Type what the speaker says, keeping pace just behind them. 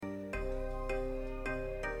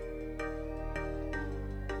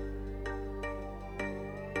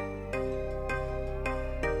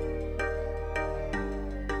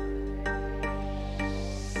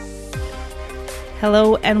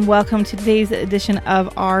Hello and welcome to today's edition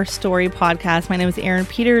of Our Story podcast. My name is Erin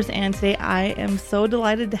Peters and today I am so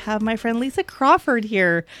delighted to have my friend Lisa Crawford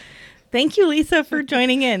here. Thank you, Lisa, for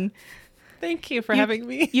joining in. Thank you for having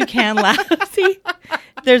me. You can laugh. See,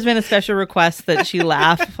 there's been a special request that she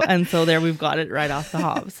laugh, and so there we've got it right off the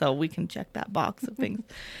hop, so we can check that box of things.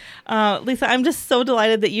 Lisa, I'm just so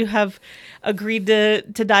delighted that you have agreed to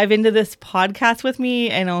dive into this podcast with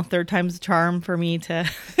me. I know third time's the charm for me to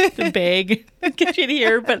beg and get you to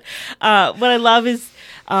hear, but what I love is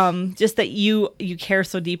just that you care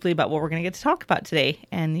so deeply about what we're going to get to talk about today,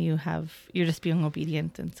 and you're just being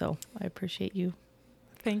obedient, and so I appreciate you.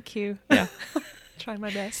 Thank you. Yeah. Try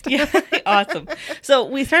my best. Yeah. Awesome. So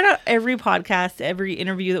we start out every podcast, every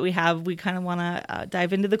interview that we have, we kind of want to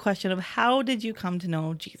dive into the question of how did you come to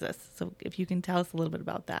know Jesus? So if you can tell us a little bit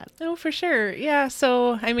about that. Oh, for sure. Yeah.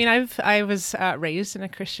 So, I mean, I was raised in a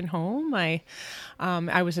Christian home. I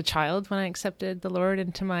was a child when I accepted the Lord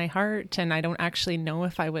into my heart, and I don't actually know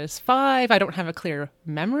if I was 5. I don't have a clear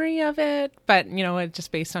memory of it, but it's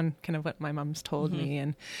just based on kind of what my mom's told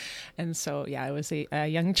me. And so, yeah, I was a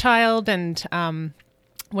young child and,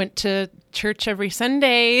 went to church every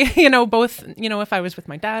Sunday, both, if I was with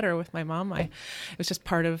my dad or with my mom, it was just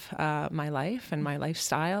part of my life and my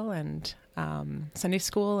lifestyle and Sunday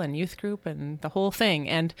school and youth group and the whole thing.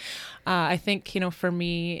 And I think, for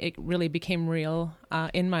me, it really became real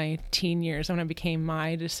in my teen years when it became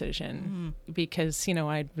my decision because,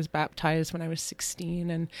 I was baptized when I was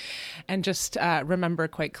 16 and just remember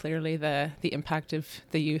quite clearly the impact of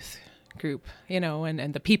the youth group,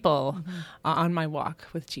 and the people on my walk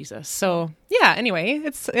with Jesus. So yeah, anyway,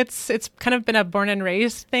 it's kind of been a born and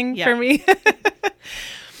raised thing for me.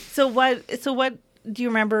 So what do you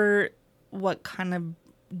remember what kind of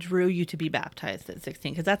drew you to be baptized at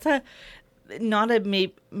 16? Because that's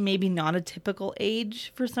maybe not a typical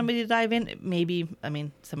age for somebody to dive in. Maybe,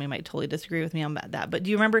 somebody might totally disagree with me on that, but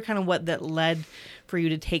do you remember kind of what that led for you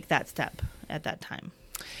to take that step at that time?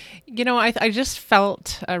 I just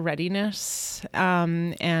felt a readiness,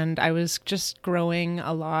 and I was just growing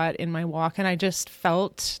a lot in my walk, and I just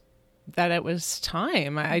felt that it was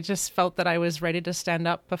time. I just felt that I was ready to stand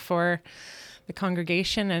up before the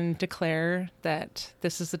congregation and declare that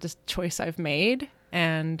this is the choice I've made,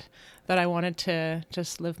 and that I wanted to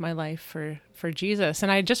just live my life for Jesus.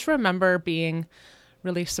 And I just remember being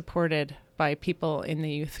really supported by people in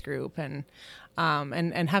the youth group and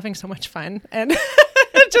having so much fun and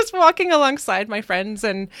just walking alongside my friends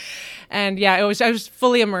and yeah, I was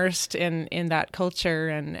fully immersed in that culture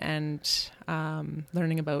and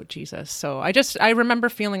learning about Jesus. So I remember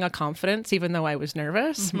feeling a confidence, even though I was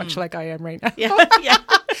nervous, much like I am right now. Yeah.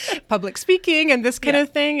 Public speaking and this kind of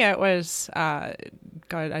thing. It was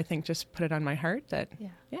God, I think, just put it on my heart that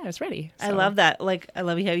I was ready. So. I love that. I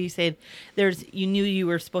love how you said you knew you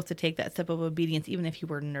were supposed to take that step of obedience, even if you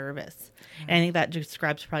were nervous. And I think that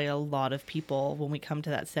describes probably a lot of people when we come to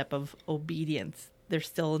that step of obedience. There's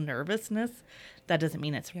still nervousness. That doesn't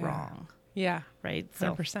mean it's wrong. Yeah. Right.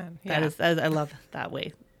 So 100%. That is, I love that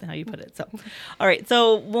way, how you put it. So, all right.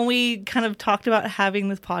 So when we kind of talked about having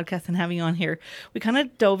this podcast and having you on here, we kind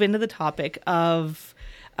of dove into the topic of,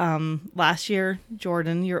 last year,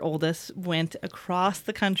 Jordan, your oldest, went across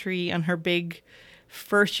the country on her big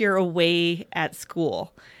first year away at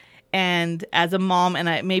school. And as a mom,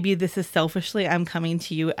 and maybe this is selfishly, I'm coming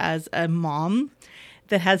to you as a mom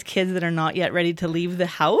that has kids that are not yet ready to leave the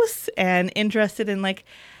house and interested in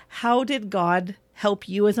how did God help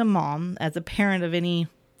you as a mom, as a parent of any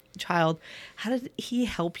child? How did he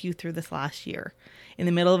help you through this last year in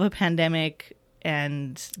the middle of a pandemic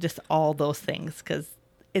and just all those things? Because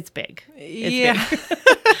it's big. It's big.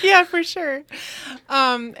 Yeah, for sure.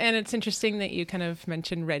 And it's interesting that you kind of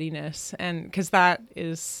mentioned readiness, and because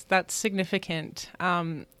that's significant.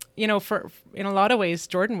 For in a lot of ways,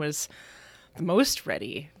 Jordan was the most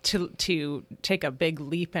ready to take a big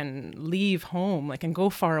leap and leave home, and go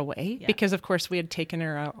far away, because of course we had taken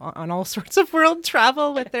her on all sorts of world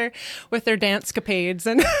travel with their dance capades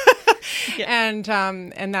and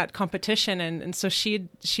and that competition, and so she'd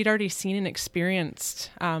already seen and experienced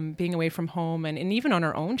being away from home, and even on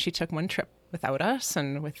her own, she took one trip without us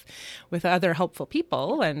and with other helpful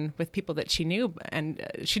people and with people that she knew, and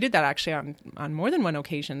she did that actually on more than one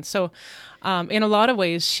occasion. So in a lot of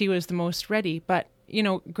ways she was the most ready, but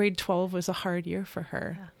grade 12 was a hard year for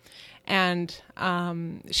her. And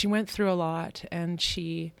she went through a lot, and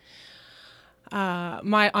she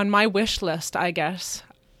on my wish list, I guess,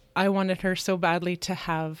 I wanted her so badly to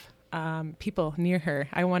have people near her.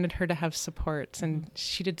 I wanted her to have supports, and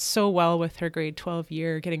she did so well with her grade 12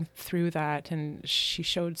 year getting through that, and she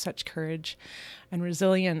showed such courage and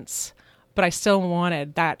resilience. but I still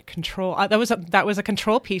wanted that control. That was a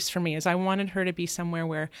control piece for me, is I wanted her to be somewhere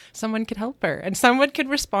where someone could help her and someone could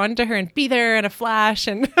respond to her and be there in a flash.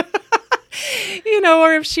 And,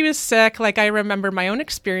 or if she was sick, like I remember my own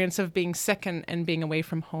experience of being sick and being away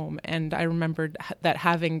from home. And I remembered that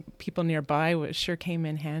having people nearby sure came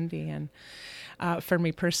in handy and for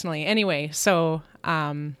me personally. Anyway, so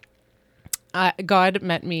God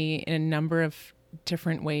met me in a number of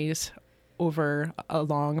different ways over a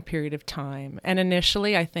long period of time. And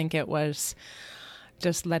initially, I think it was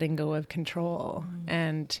just letting go of control.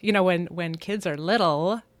 And, when kids are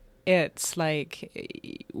little, it's like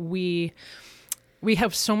we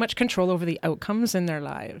have so much control over the outcomes in their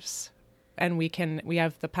lives. And we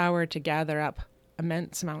have the power to gather up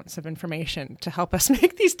immense amounts of information to help us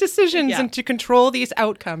make these decisions and to control these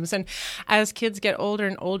outcomes. And as kids get older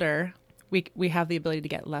and older, we have the ability to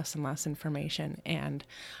get less and less information and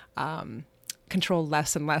control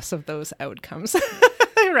less and less of those outcomes,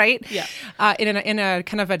 right? Yeah. In a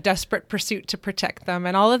kind of a desperate pursuit to protect them,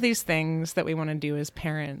 and all of these things that we want to do as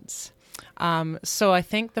parents. So I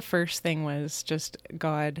think the first thing was just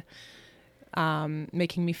God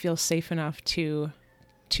making me feel safe enough to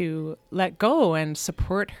let go and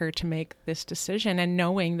support her to make this decision, and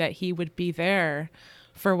knowing that He would be there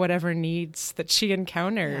for whatever needs that she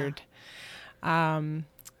encountered. Yeah.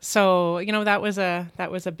 So, that was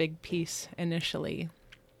a big piece initially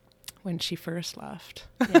when she first left.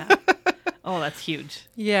 Yeah. Oh, that's huge.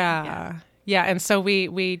 Yeah. And so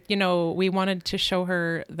we wanted to show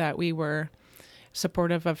her that we were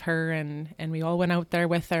supportive of her, and we all went out there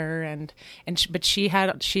with her, but she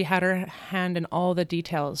had her hand in all the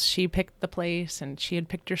details. She picked the place, and she had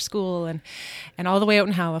picked her school, and all the way out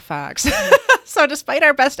in Halifax. So despite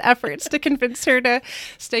our best efforts to convince her to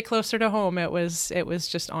stay closer to home, it was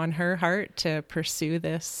just on her heart to pursue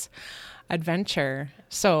this adventure.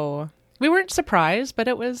 So we weren't surprised, but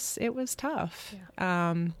it was tough.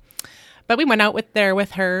 Yeah. But we went out there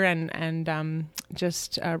with her, and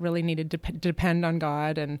just really needed to depend on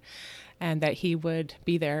God, and that He would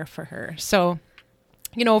be there for her. So,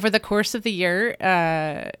 over the course of the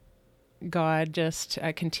year, God just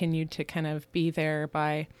continued to kind of be there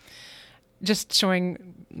by just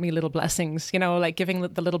showing me little blessings, like giving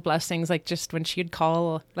the little blessings, like just when she'd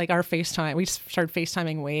call, like our FaceTime, we started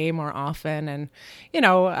FaceTiming way more often. And,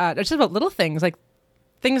 it's just about little things, like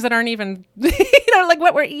things that aren't even, like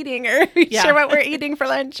what we're eating, or share what we're eating for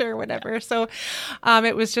lunch or whatever. So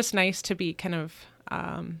it was just nice to be kind of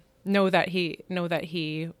know that he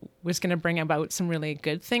was going to bring about some really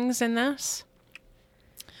good things in this.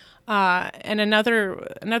 And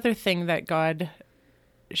another thing that God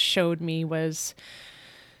showed me was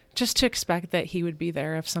just to expect that He would be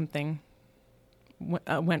there if something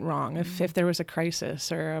went wrong, if there was a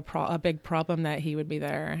crisis or a big problem, that He would be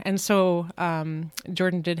there. And so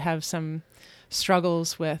Jordan did have some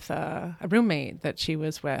struggles with a roommate that she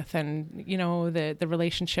was with, and the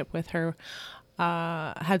relationship with her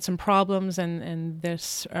had some problems, and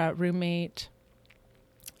this roommate,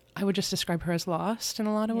 I would just describe her as lost in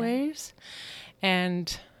a lot of ways.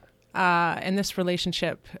 And this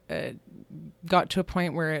relationship got to a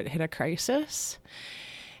point where it hit a crisis,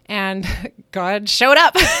 and God showed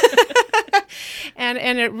up.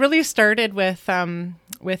 and it really started with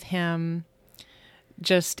him,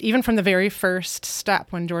 just even from the very first step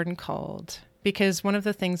when Jordan called, because one of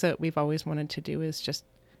the things that we've always wanted to do is just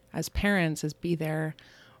as parents is be there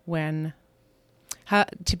to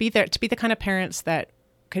be the kind of parents that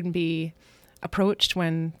can be approached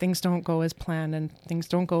when things don't go as planned and things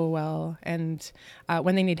don't go well, and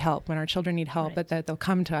when they need help, when our children need help, but that they'll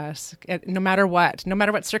come to us no matter what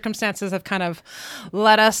circumstances have kind of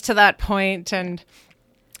led us to that point, and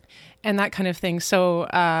that kind of thing. So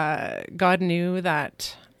God knew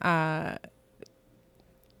that I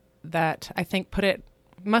think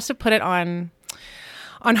must have put it on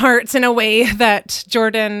hearts in a way that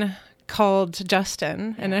Jordan called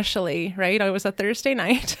Justin initially, right? It was a Thursday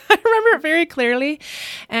night. I remember it very clearly,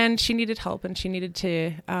 and she needed help, and she needed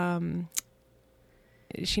to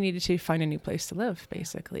find a new place to live,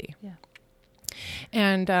 basically. Yeah.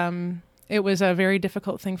 And it was a very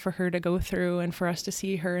difficult thing for her to go through, and for us to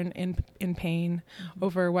see her in pain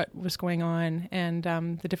over what was going on, and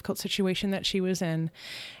the difficult situation that she was in.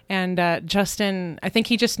 And Justin, I think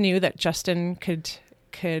he just knew that Justin could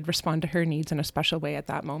respond to her needs in a special way at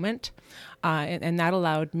that moment. And that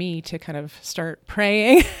allowed me to kind of start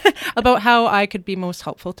praying about how I could be most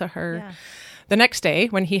helpful to her the next day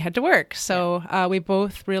when he had to work. So we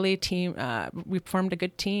both really we formed a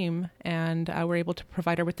good team, and were able to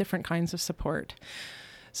provide her with different kinds of support.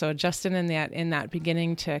 So Justin in that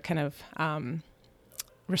beginning to kind of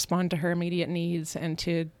respond to her immediate needs and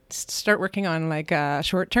to start working on like a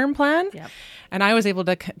short-term plan. Yep. And I was able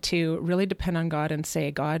to really depend on God and say,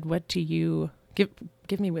 God, what do you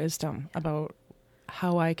give me wisdom about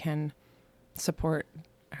how I can support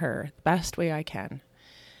her the best way I can.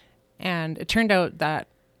 And it turned out that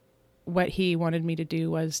what he wanted me to do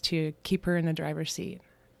was to keep her in the driver's seat,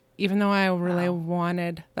 even though I really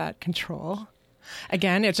wanted that control.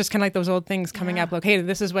 Again, it's just kind of like those old things coming up, like, hey,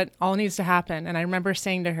 this is what all needs to happen. And I remember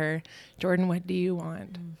saying to her, Jordan, what do you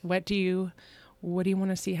want? What do you want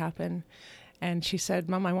to see happen? And she said,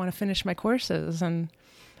 Mom, I want to finish my courses.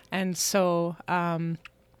 And so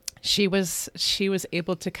she was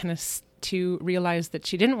able to kind of to realize that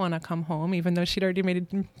she didn't want to come home, even though she'd already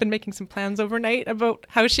been making some plans overnight about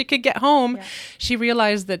how she could get home. Yeah. She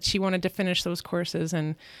realized that she wanted to finish those courses.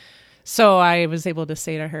 And so I was able to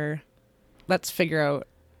say to her, let's figure out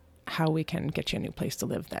how we can get you a new place to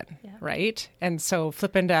live then. Yeah. Right. And so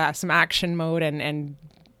flip into some action mode, and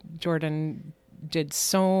Jordan did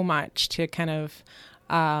so much to kind of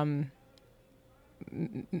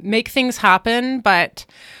make things happen, but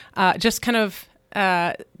just kind of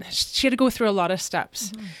she had to go through a lot of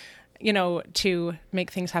steps, to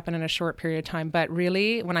make things happen in a short period of time. But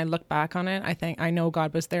really, when I look back on it, I know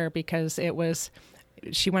God was there, because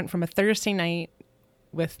she went from a Thursday night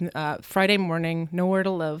with Friday morning, nowhere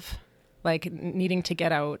to live, like needing to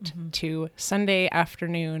get out, to Sunday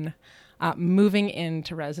afternoon, moving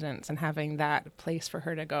into residence and having that place for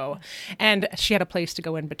her to go. And she had a place to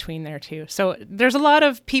go in between there too. So there's a lot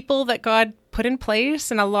of people that God put in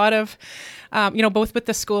place, and a lot of, both with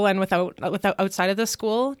the school and without outside of the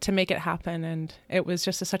school, to make it happen. And it was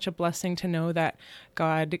just such a blessing to know that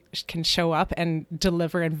God can show up and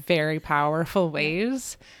deliver in very powerful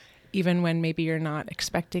ways, even when maybe you're not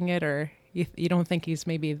expecting it, or you don't think he's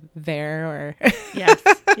maybe there, or yes,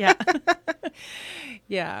 yeah.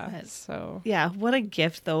 Yeah. So yeah, what a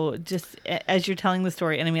gift though, just as you're telling the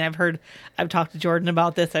story. And I mean, I've talked to Jordan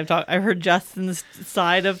about this. I've heard Justin's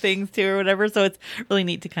side of things too, or whatever. So it's really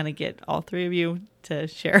neat to kind of get all three of you to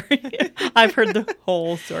share. I've heard the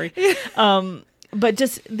whole story. But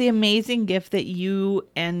just the amazing gift that you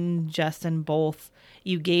and Justin both,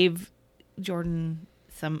 you gave Jordan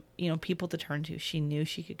some, people to turn to. She knew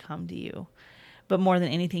she could come to you. But more than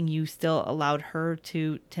anything, you still allowed her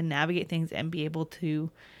to navigate things and be able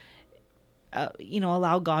to,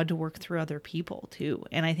 allow God to work through other people too.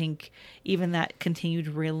 And I think even that continued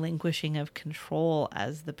relinquishing of control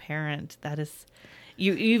as the parent, that is,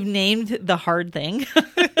 you've named the hard thing,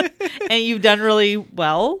 and you've done really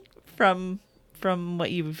well from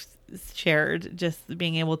what you've shared. Just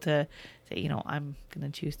being able to say, I'm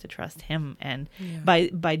going to choose to trust him, and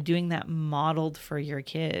by doing that, modeled for your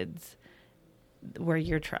kids where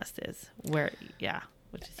your trust is, which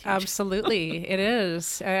is huge. Absolutely. It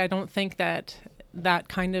is. I don't think that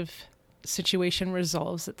kind of situation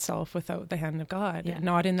resolves itself without the hand of God,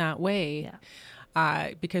 not in that way.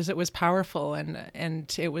 Because it was powerful,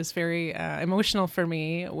 and it was very emotional for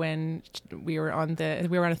me when we were on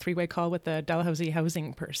a three-way call with the Dalhousie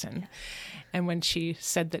housing person, and when she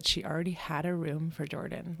said that she already had a room for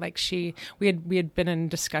Jordan, like we had been in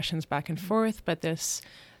discussions back and forth, but this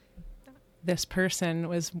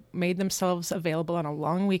person made themselves available on a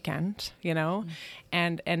long weekend,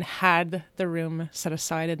 and had the room set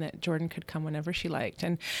aside, and that Jordan could come whenever she liked.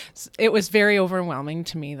 And it was very overwhelming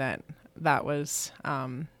to me that was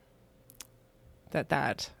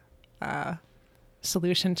that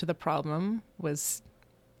solution to the problem was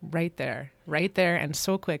right there, and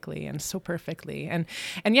so quickly and so perfectly. And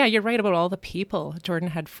yeah, you're right about all the people. Jordan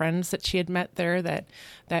had friends that she had met there that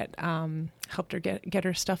helped her get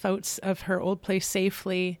her stuff out of her old place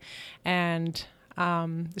safely. And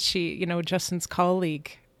she, Justin's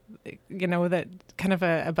colleague, that kind of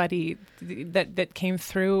a buddy that came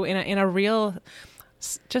through in a real,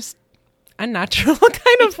 just unnatural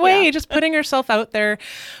kind of way, just putting herself out there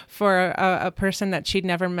for a person that she'd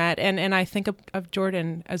never met. And I think of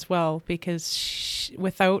Jordan as well, because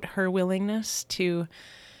without her willingness to,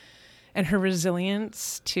 and her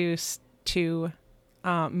resilience to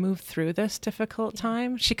move through this difficult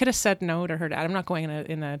time, she could have said no to her dad. I'm not going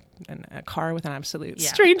in a car with an absolute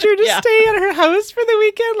stranger to stay at her house for the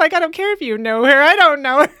weekend. Like, I don't care if you know her, I don't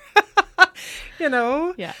know her.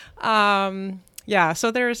 Yeah. So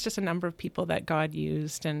there was just a number of people that God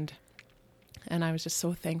used, and I was just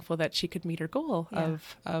so thankful that she could meet her goal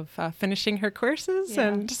of finishing her courses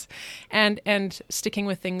and sticking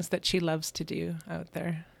with things that she loves to do out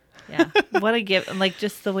there. Yeah. What a gift. And like,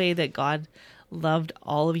 just the way that God loved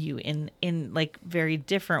all of you in like very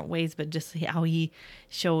different ways, but just how he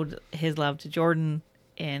showed his love to Jordan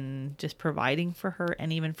in just providing for her,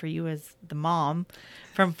 and even for you as the mom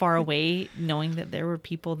from far away, knowing that there were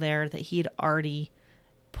people there that he had already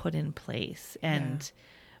put in place. And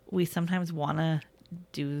we sometimes want to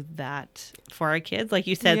do that for our kids. Like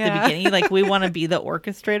you said at the beginning, like we want to be the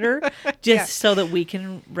orchestrator just so that we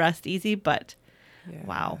can rest easy. But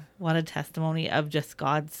wow, what a testimony of just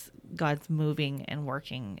God's moving and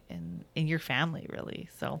working in your family, really.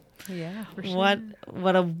 So for sure.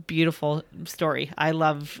 What a beautiful story. I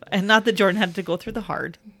love, and not that Jordan had to go through the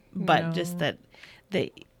hard, but just that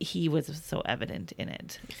he was so evident in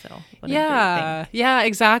it. So what a great thing. Yeah,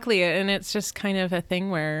 exactly. And it's just kind of a thing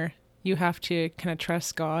where you have to kind of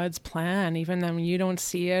trust God's plan, even then when you don't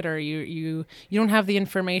see it, or you don't have the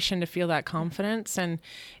information to feel that confidence, and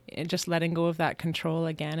just letting go of that control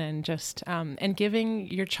again, and just and giving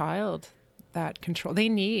your child that control they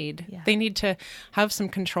need. They need to have some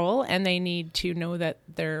control, and they need to know that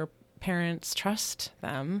their parents trust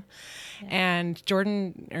them. And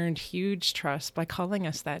Jordan earned huge trust by calling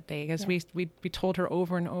us that day, because we told her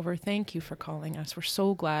over and over, thank you for calling us. We're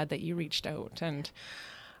so glad that you reached out, and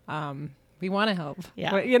we want to help.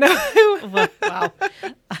 You know. Wow.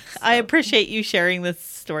 I appreciate you sharing this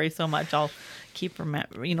story so much. I'll keep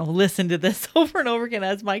listen to this over and over again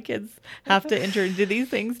as my kids have to enter into these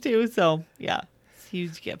things too. So it's a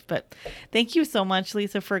huge gift. But thank you so much,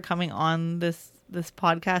 Lisa, for coming on this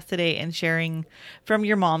podcast today and sharing from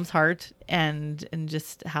your mom's heart and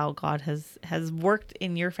just how God has worked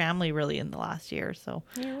in your family really in the last year. So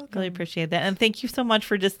really appreciate that. And thank you so much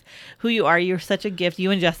for just who you are. You're such a gift.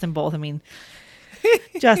 You and Justin both. I mean,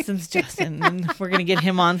 Justin's Justin, and we're going to get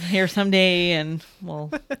him on here someday, and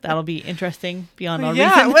that'll be interesting beyond all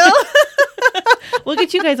reason. We'll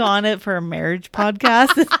get you guys on it for a marriage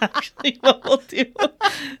podcast. Is actually what we'll do.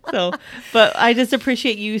 So, but I just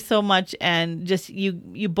appreciate you so much, and just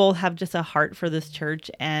you both have just a heart for this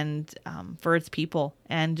church and for its people,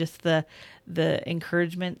 and just the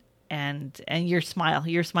encouragement and your smile.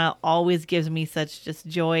 Your smile always gives me such just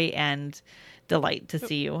joy and delight to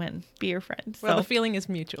see you and be your friend. Well, the feeling is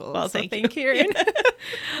mutual. Well, so thank you, Erin.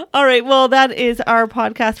 All right. Well, that is our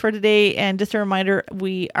podcast for today. And just a reminder,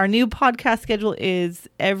 our new podcast schedule is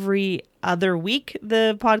every other week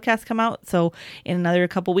the podcasts come out. So in another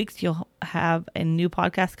couple weeks, you'll have a new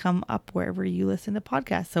podcast come up wherever you listen to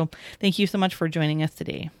podcasts. So thank you so much for joining us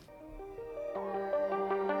today.